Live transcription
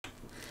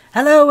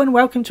Hello and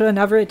welcome to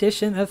another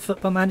edition of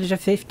Football Manager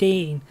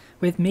 15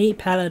 with me,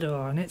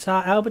 Pelador, and it's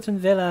our Elburton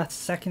Villa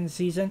second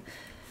season.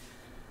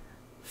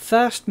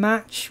 First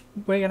match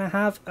we're going to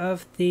have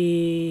of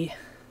the...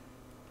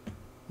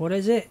 what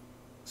is it?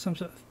 Some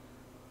sort of...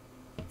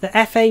 the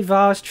FA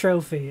Vase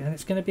trophy, and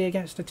it's going to be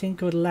against a team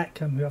called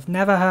Letcomb, who I've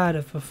never heard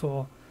of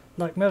before,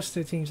 like most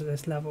of the teams at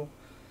this level.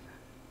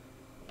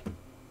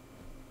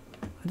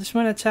 I just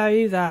want to tell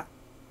you that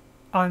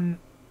I'm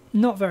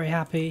not very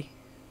happy,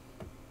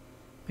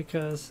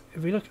 because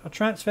if we look at our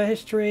transfer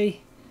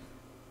history,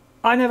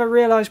 I never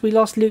realised we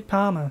lost Luke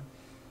Palmer.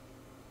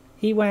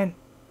 He went...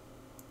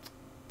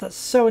 that's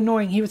so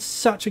annoying. He was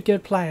such a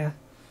good player.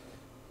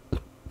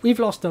 We've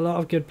lost a lot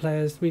of good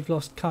players. We've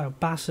lost Kyle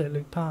Bassett,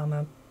 Luke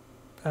Palmer,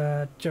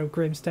 Joe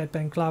Grimstead,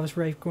 Ben Glavis,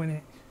 Rafe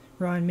Gwinnett,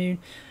 Ryan Moon,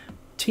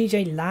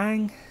 TJ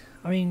Lang.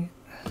 I mean,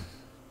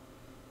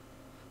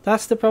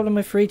 that's the problem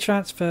with free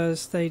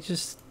transfers. They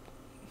just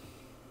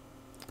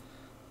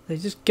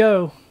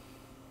go.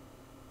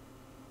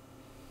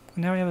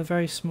 Now we have a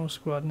very small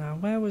squad. Now,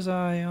 where was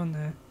I on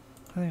there?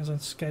 I think I was on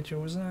schedule,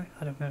 wasn't I?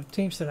 I don't know.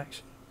 Team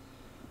selection.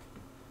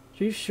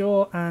 Drew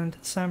Shaw and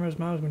Sam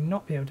Rose-Miles will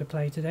not be able to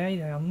play today.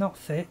 They are not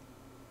fit.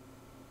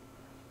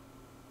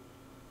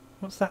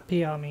 What's that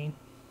PR mean?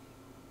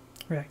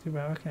 Reacted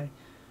well, okay.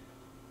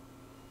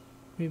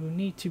 We will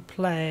need to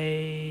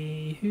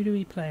play... who do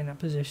we play in that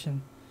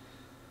position?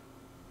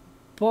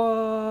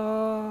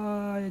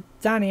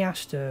 Danny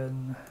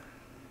Ashton.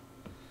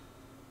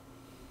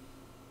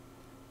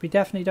 We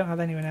definitely don't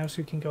have anyone else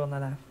who can go on the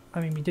left.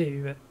 I mean, we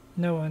do, but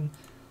no one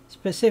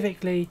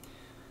specifically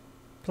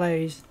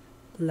plays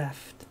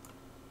left.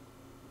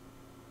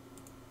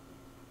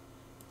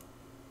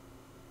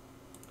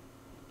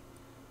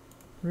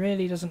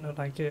 Really doesn't look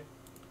like it.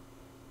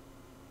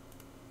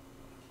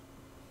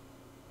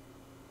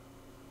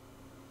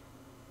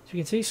 So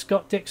you can see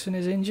Scott Dixon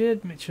is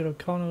injured. Mitchell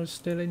O'Connell is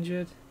still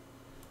injured.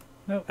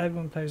 No,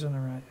 everyone plays on the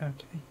right.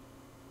 Okay.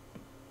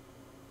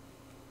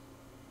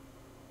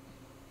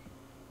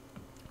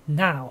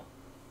 Now,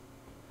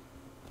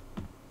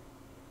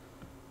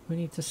 we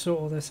need to sort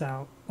all this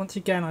out. Once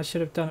again, I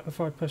should have done it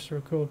before I pushed the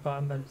record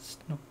button, but it's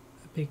not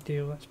a big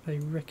deal. Let's play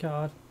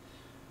Rickard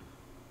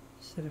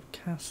instead of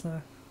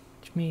Kassler,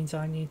 which means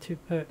I need to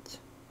put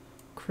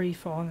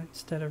Creef on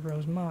instead of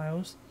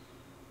Rose-Miles.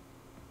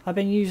 I've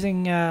been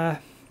using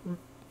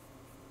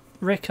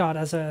Rickard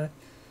as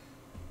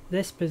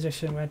this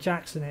position where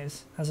Jackson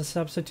is, as a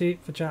substitute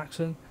for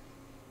Jackson,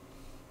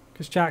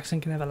 because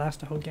Jackson can never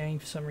last a whole game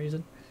for some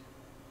reason.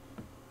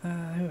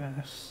 Who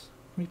else?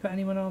 Can we put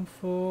anyone on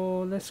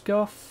for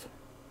Liskoff?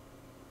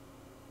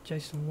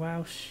 Jason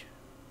Welsh.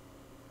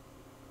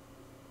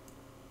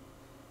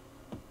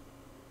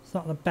 It's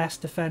not the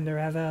best defender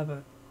ever,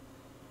 but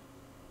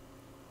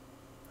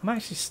I might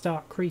actually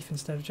start Creef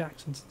instead of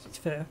Jackson since he's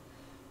fitter.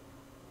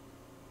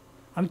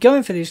 I'm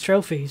going for these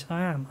trophies. I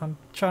am. I'm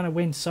trying to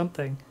win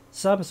something.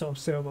 Some sort of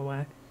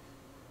silverware.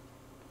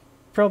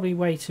 Probably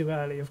way too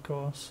early, of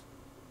course.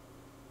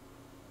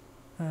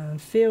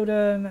 And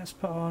fielder, let's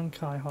put on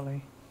Kai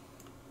Holly.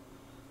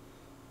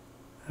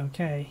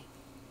 Okay.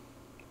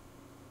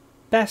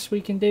 Best we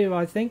can do,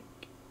 I think.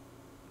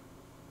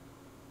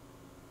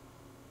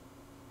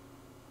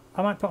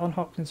 I might put on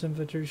Hopkinson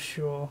for Drew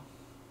Shaw.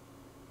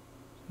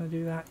 Can I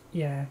do that?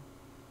 Yeah.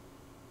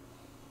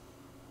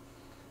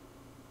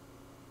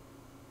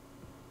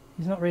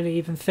 He's not really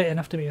even fit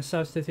enough to be a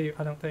substitute,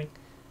 I don't think.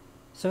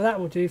 So that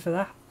will do for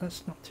that.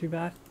 That's not too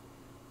bad.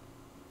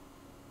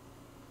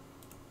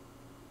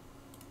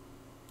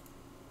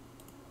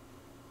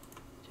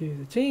 Do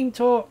the team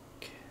talk,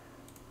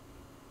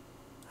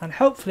 and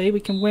hopefully we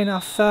can win our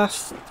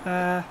first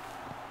FA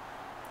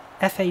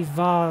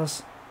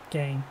Vase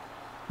game.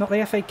 Not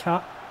the FA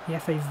Cup, the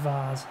FA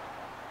Vase.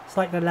 It's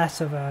like the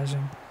lesser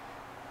version.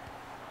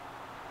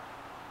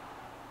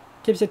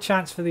 Gives a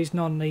chance for these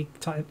non-league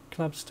type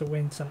clubs to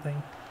win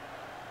something.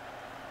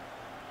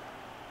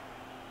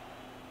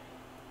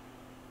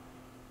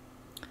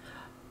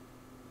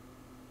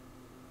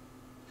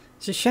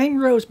 It's a shame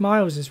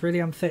Rose-Miles is really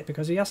unfit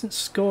because he hasn't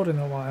scored in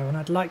a while, and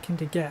I'd like him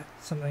to get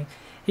something.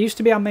 He used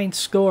to be our main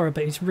scorer,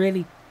 but he's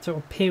really sort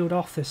of peeled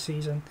off this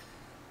season.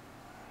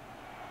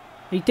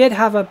 He did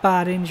have a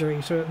bad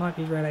injury, so it might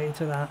be related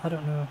to that. I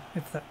don't know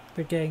if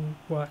the game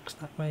works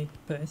that way,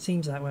 but it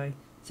seems that way.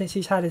 Since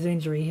he's had his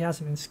injury, he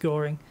hasn't been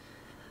scoring.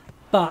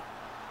 But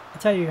I'll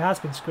tell you who has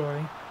been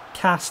scoring.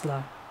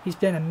 Kassler. He's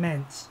been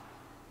immense.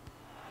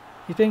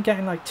 He's been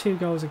getting like 2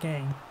 goals a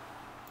game.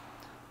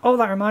 Oh,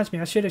 that reminds me,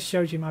 I should have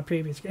showed you my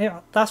previous...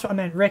 yeah, that's what I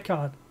meant,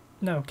 Rickard.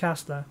 No,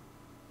 Kassler.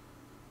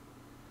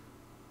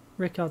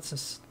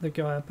 Rickard's the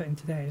guy I put in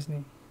today, isn't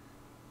he?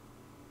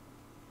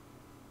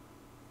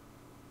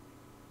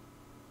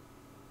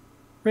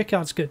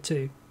 Rickard's good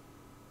too.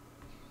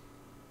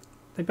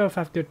 They both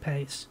have good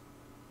pace.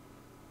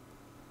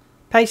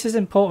 Pace is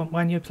important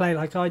when you play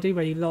like I do,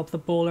 where you lob the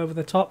ball over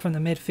the top from the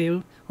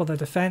midfield or the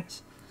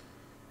defence,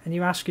 and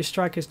you ask your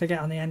strikers to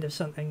get on the end of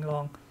something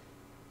long.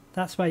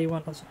 That's where you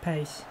want lots of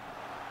pace.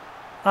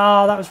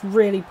 Ah, that was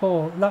really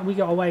poor. We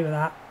got away with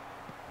that.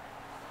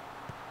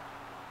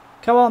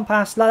 Come on,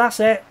 pass. That's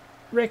it.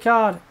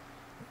 Rickard,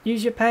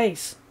 use your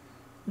pace.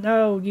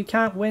 No, you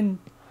can't win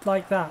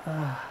like that.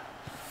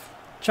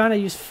 Trying to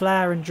use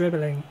flair and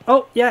dribbling.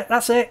 Oh, yeah,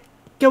 that's it.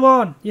 Go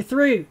on. You're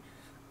through.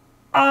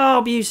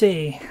 Oh,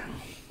 beauty.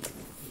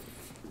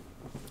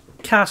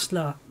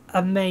 Kastler,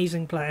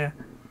 amazing player.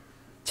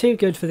 Too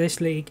good for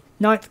this league.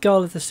 9th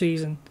goal of the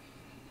season.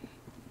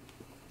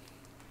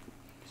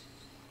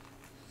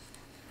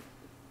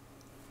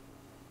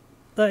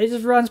 He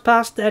just runs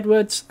past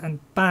Edwards and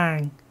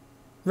bang.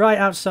 Right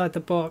outside the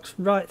box,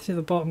 right through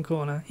the bottom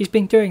corner. He's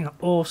been doing that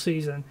all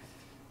season.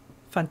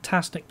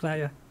 Fantastic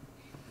player.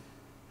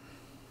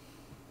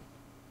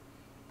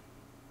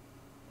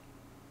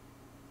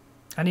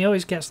 And he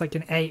always gets like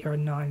an 8 or a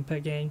 9 per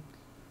game.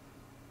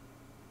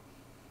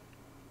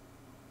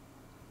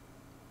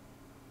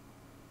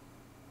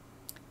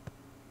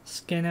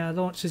 Skinner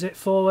launches it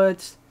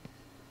forwards.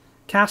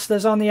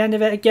 Kastler's on the end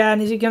of it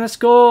again. Is he going to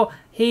score?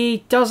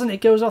 He doesn't.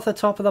 It goes off the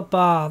top of the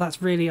bar.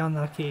 That's really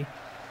unlucky.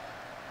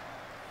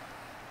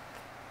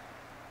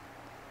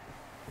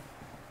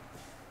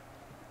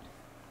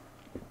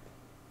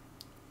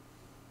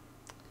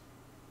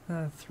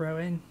 Throw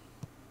in.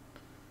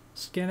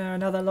 Skinner,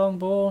 another long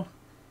ball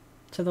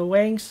to the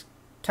wings.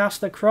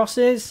 Kastler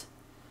crosses.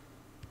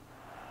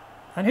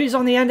 And who's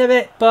on the end of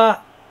it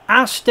but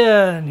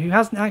Ashton, who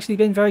hasn't actually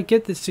been very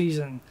good this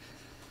season.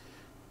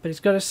 But he's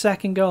got a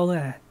second goal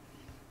there.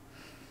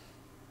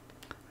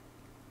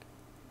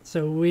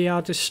 So we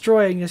are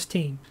destroying this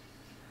team.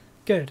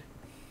 Good.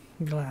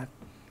 I'm glad.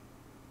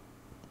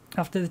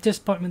 After the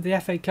disappointment of the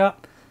FA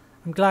Cup,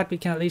 I'm glad we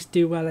can at least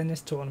do well in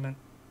this tournament.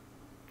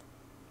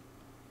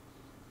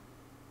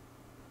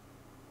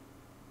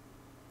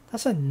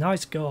 That's a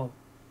nice goal.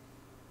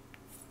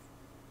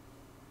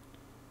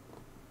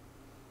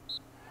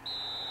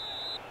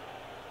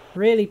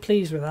 Really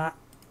pleased with that.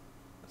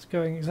 It's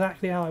going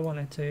exactly how I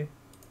wanted to.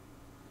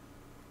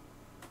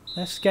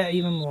 Let's get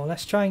even more.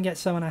 Let's try and get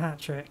someone a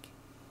hat-trick.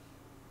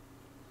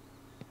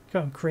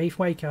 Go on, Creef,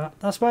 wake up.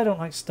 That's why I don't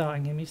like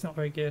starting him. He's not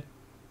very good.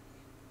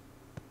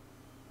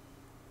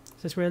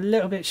 Since we're a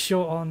little bit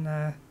short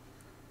on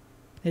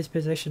his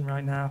position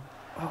right now.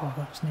 Oh,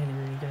 that was nearly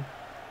really good.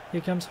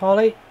 Here comes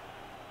Holly.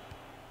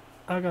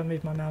 I've got to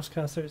move my mouse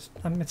cursor.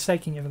 I'm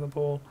mistaking it for the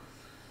ball.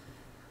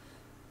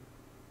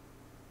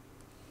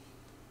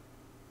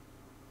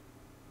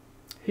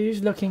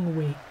 Who's looking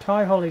weak?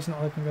 Kai Holly's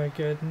not looking very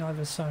good.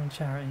 Neither is Simon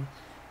Charity.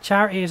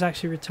 Charity is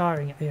actually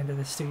retiring at the end of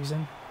this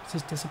season, which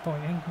is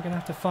disappointing. I'm going to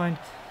have to find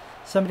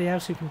somebody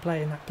else who can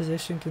play in that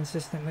position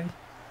consistently.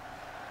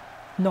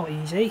 Not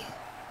easy.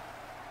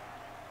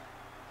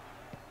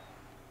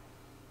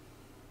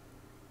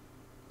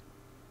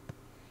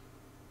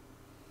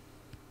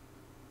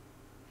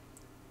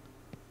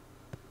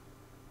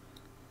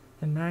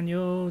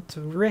 Emmanuel to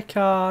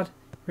Rickard.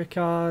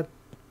 Rickard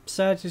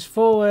surges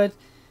forward.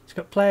 He's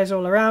got players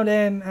all around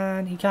him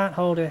and he can't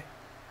hold it.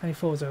 And he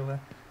falls over.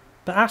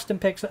 But Ashton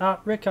picks it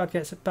up. Rickard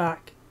gets it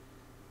back.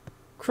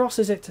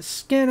 Crosses it to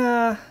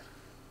Skinner.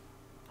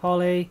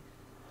 Holly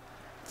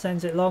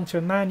sends it long to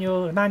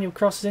Emmanuel. Emmanuel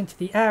crosses into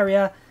the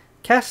area.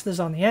 Kessler's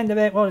on the end of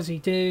it. What does he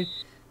do?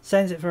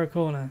 Sends it for a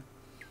corner.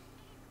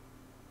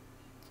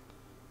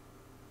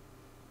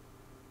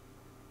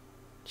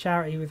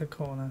 Charity with a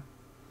corner.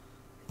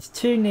 It's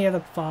too near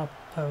the far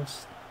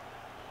post.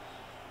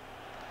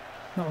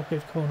 Not a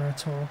good corner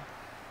at all.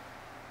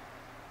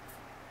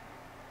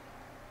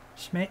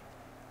 Schmidt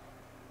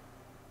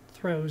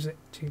throws it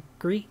to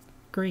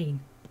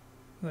Green.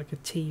 Like a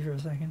T for a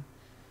second.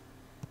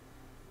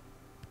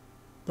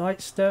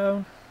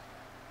 Lightstone.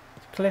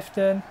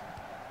 Clifton.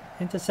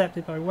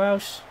 Intercepted by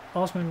Welsh.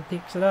 Osman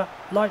picks it up.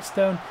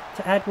 Lightstone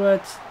to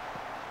Edwards.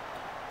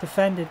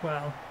 Defended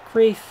well.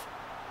 Creef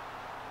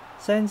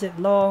sends it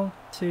long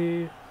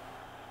to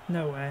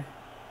nowhere.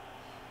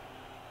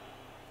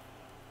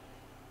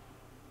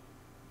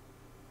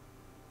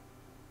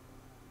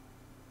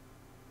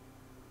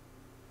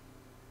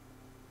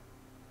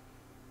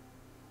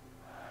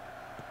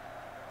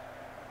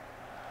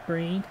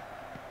 Green.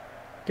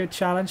 Good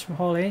challenge from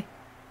Holly.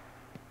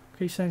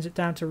 Creef sends it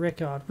down to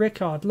Rickard.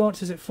 Rickard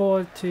launches it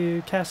forward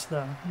to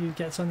Kessler, who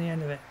gets on the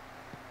end of it.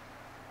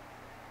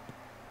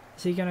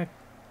 Is he going to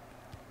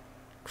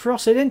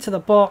cross it into the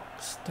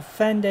box?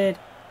 Defended.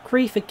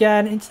 Creef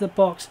again into the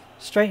box,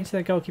 straight into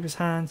the goalkeeper's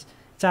hands.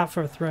 It's out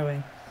for a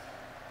throw-in.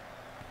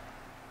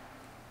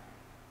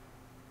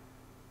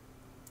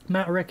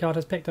 Matt Rickard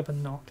has picked up a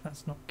knock.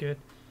 That's not good.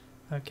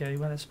 Okay,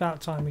 well it's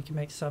about time we can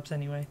make subs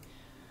anyway.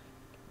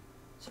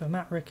 So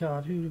Matt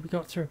Rickard, who have we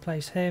got to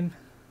replace him?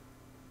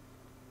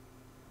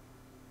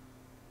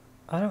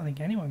 I don't think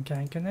anyone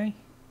can they?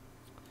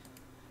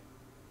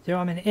 So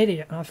I'm an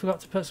idiot and I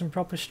forgot to put some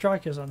proper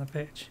strikers on the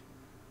pitch.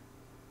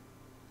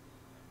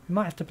 We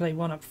might have to play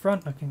one up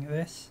front looking at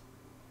this.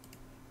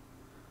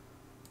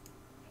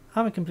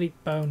 I'm a complete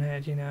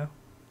bonehead, you know.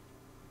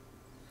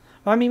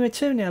 I mean, we're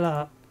 2-0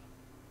 up.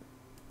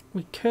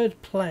 We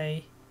could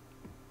play...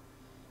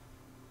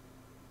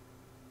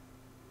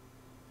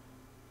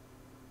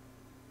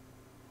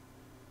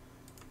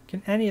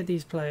 Can any of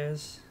these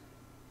players...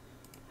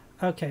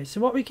 Okay, so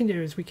what we can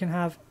do is we can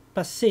have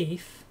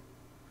Basif.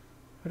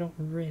 I don't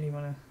really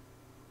want to...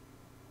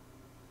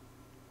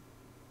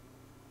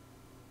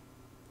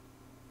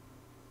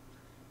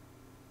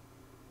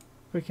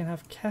 We can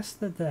have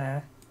Kessler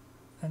there,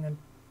 and then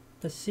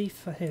Basif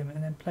for him,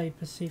 and then play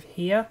Basif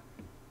here,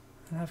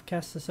 and have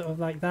Kessler sort of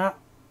like that,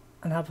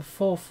 and have a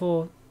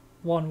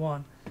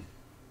 4-4-1-1.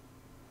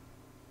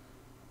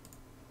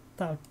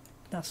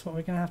 That's what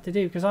we're going to have to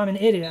do, because I'm an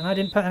idiot and I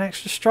didn't put an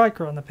extra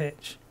striker on the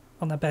pitch,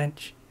 on the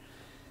bench.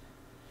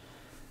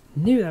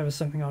 Knew there was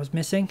something I was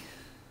missing.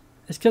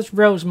 It's because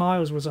Rose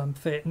Miles was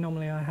unfit.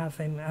 Normally I have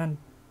him and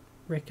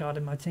Rickard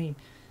in my team.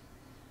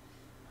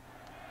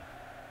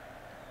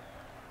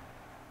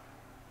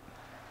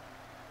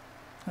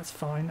 That's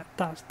fine.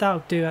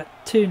 That'll do it.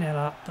 2-0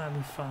 up. That'll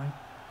be fine.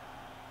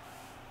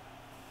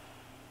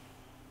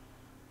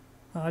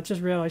 Oh, I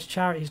just realised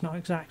Charity's not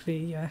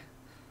exactly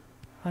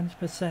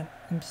 100%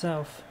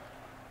 himself.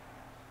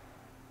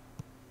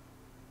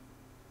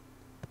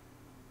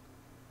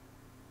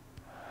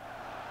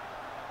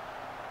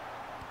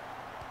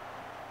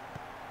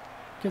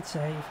 Good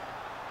save.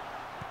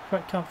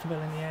 Quite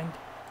comfortable in the end.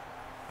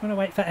 I'm going to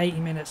wait for 80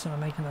 minutes and I'm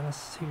making another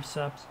 2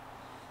 subs.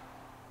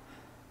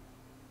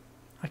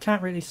 I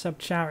can't really sub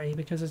Charity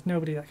because there's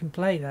nobody that can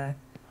play there.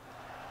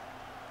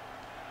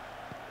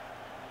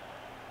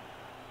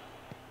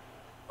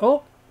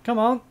 Oh, come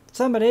on,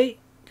 somebody,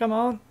 come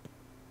on.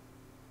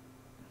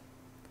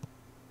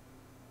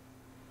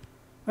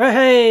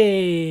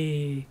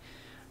 Hey!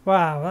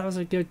 Wow, that was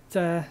a good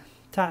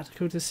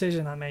tactical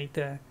decision I made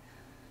there.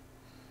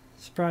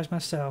 Surprised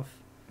myself.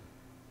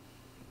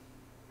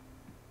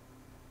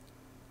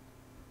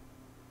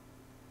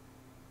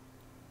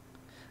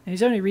 And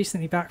he's only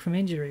recently back from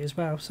injury as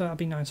well, so that'll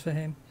be nice for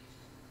him.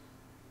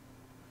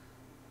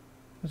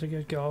 That was a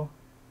good goal.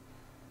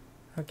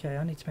 Okay,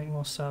 I need to make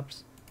more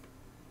subs.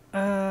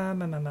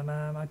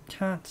 I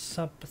can't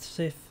sub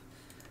Sif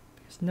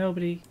because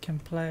nobody can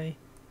play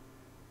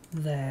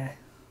there.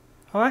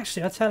 Oh,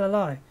 actually, I tell a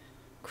lie.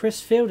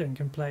 Chris Fielding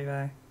can play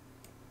there.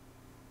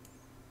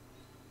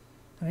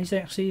 And he's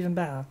actually even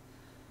better.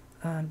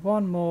 And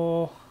one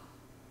more.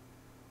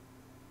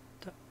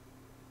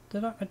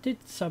 I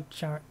did sub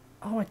Charity.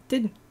 Oh, I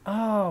didn't.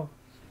 Oh.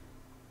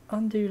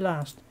 Undo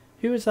last.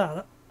 Who was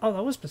that? Oh,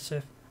 that was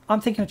Basif.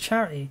 I'm thinking of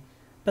Charity.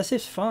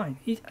 Basif's fine.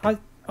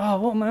 Oh,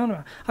 what am I on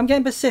about? I'm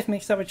getting Basif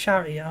mixed up with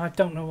Charity and I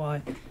don't know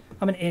why.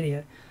 I'm an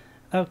idiot.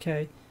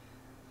 Okay.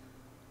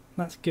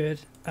 That's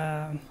good.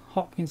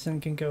 Hopkinson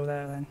can go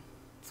there then.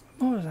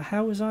 What the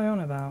hell was I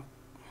on about?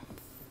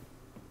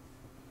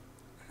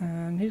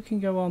 And who can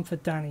go on for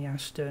Danny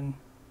Ashton?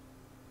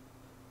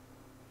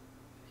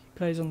 He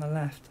plays on the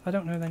left. I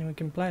don't know if anyone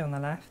can play on the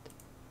left.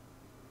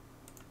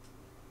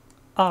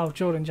 Oh,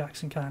 Jordan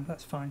Jackson can.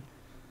 That's fine.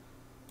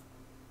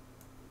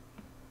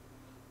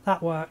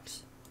 That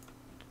works.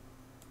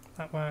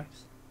 That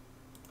works.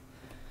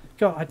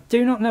 God, I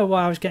do not know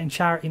why I was getting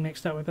Charity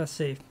mixed up with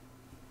Basif.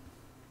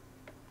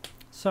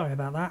 Sorry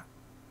about that.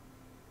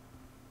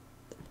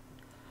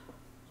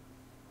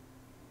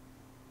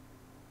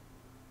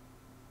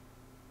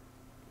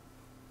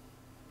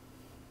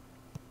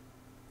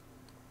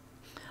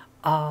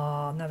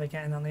 Ah, never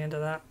getting on the end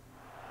of that.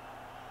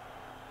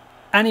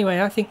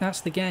 Anyway, I think that's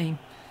the game.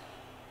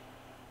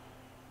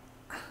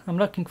 I'm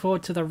looking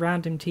forward to the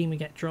random team we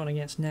get drawn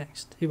against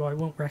next, who I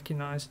won't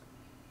recognise.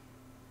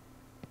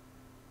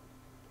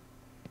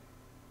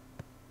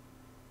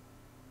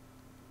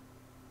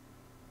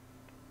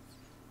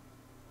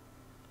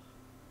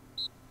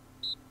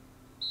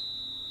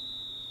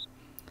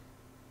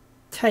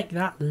 Take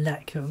that,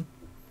 Leckham.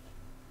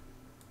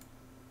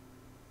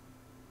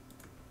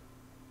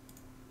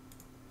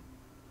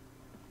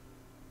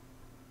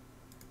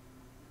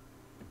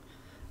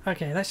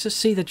 Okay, let's just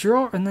see the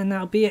draw and then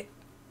that'll be it.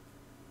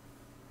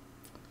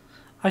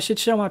 I should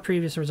show my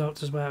previous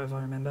results as well if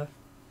I remember.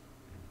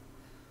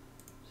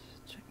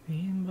 Check the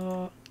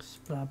inbox,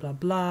 blah blah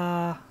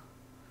blah.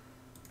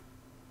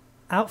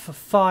 Out for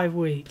 5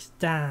 weeks,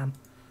 damn.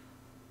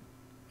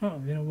 Oh,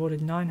 I've been awarded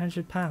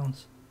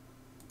 £900.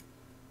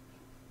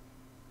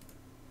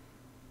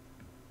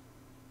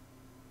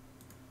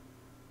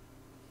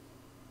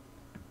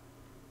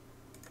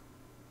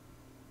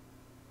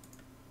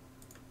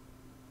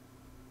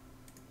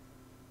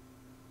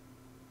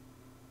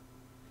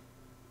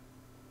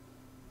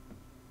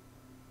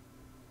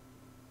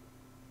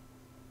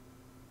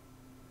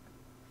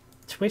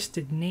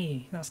 Twisted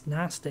knee, that's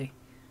nasty.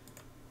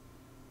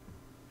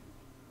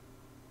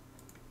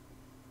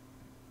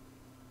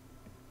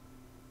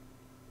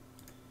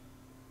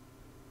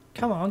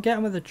 Come on, get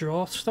on with the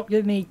draw. Stop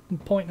giving me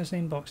pointless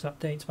inbox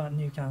updates about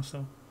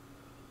Newcastle.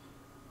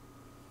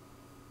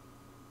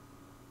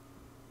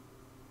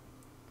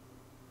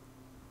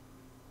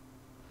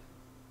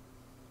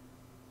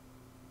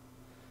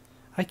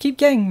 I keep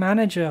getting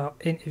manager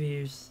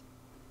interviews.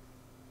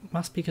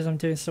 Must be because I'm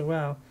doing so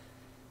well.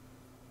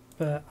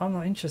 But I'm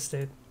not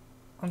interested.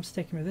 I'm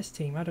sticking with this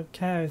team. I don't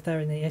care if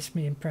they're in the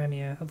Isthmian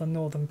Premier or the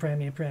Northern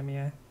Premier.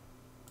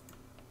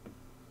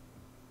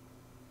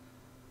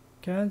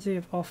 Guernsey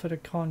have offered a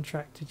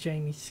contract to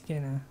Jamie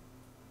Skinner.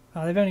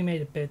 Oh, they've only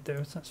made a bid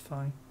though, so that's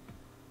fine.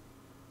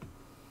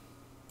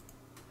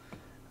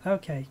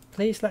 Okay,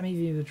 please let me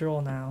view the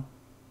draw now.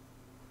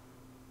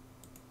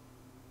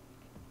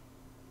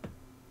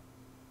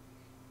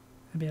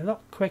 It'd be a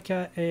lot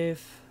quicker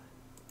if...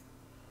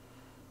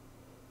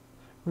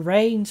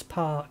 Rains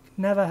Park,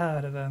 never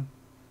heard of them.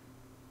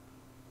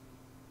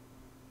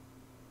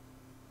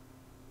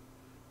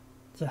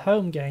 It's a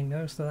home game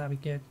though, so that'd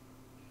be good.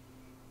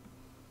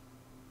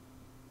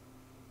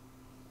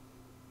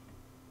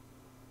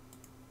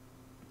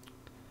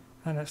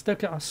 And let's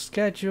look at our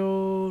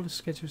schedule.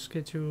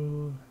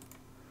 Schedule.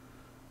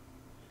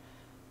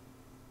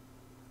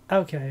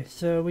 Okay,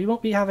 so we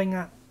won't be having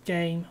that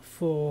game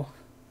for...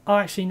 Oh,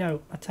 actually,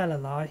 no, I tell a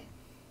lie.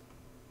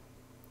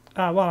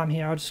 While I'm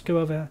here, I'll just go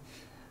over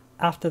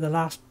after the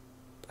last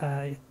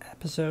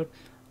episode.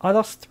 I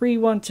lost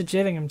 3-1 to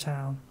Gillingham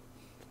Town,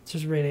 which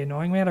is really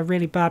annoying. We had a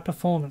really bad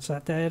performance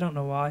that day. I don't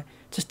know why.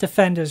 Just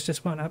defenders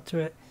just weren't up to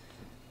it.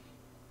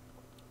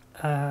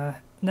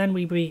 Then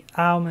we beat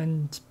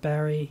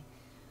Almondsbury,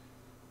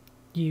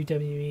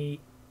 UWE,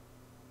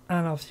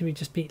 and obviously we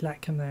just beat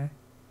Leckham there.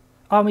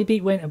 Oh, and we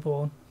beat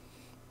Winterbourne,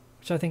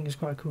 which I think is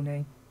quite a cool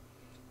name.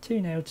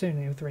 2-0,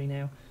 2-0,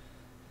 3-0.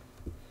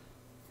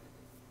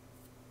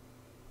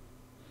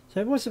 So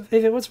if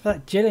it was for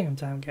that Gillingham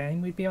Town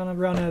game, we'd be on a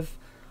run of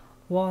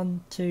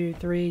 1, 2,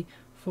 3,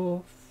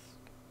 4,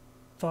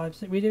 5,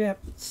 6. We did have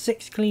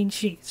 6 clean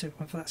sheets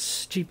for that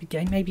stupid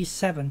game, maybe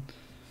 7.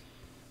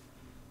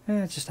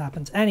 It just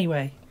happens.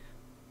 Anyway,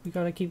 we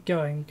got to keep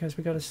going because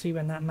we got to see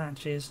when that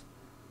match is.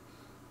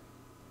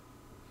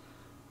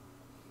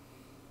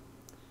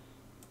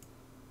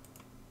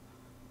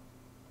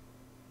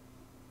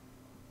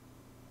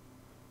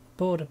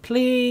 Board are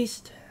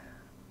pleased.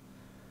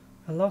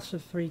 A loss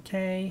of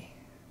 3k.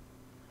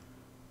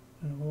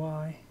 Don't know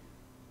why.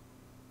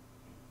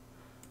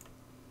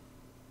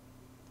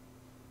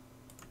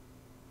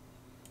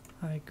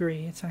 I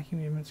agree. Attacking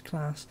movement's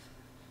class.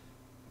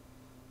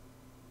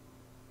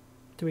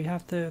 Do we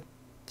have the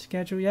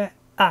schedule yet?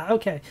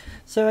 Okay.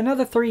 So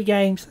another 3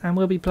 games, and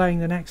we'll be playing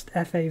the next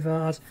FA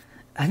Vase,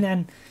 and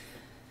then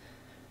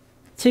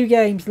 2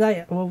 games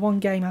later, or 1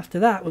 game after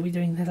that, we'll be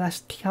doing the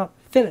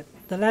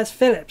Les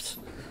Phillips.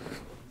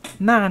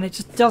 Man, it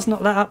just does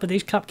not let up with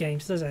these cup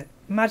games, does it?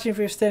 Imagine if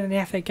we were still in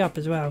the FA Cup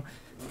as well.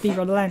 It'd be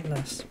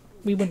relentless.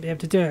 We wouldn't be able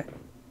to do it.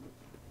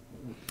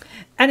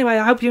 Anyway,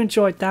 I hope you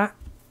enjoyed that.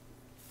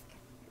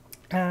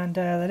 And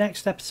the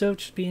next episode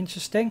should be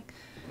interesting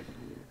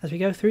as we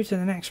go through to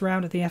the next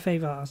round of the FA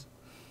Vase.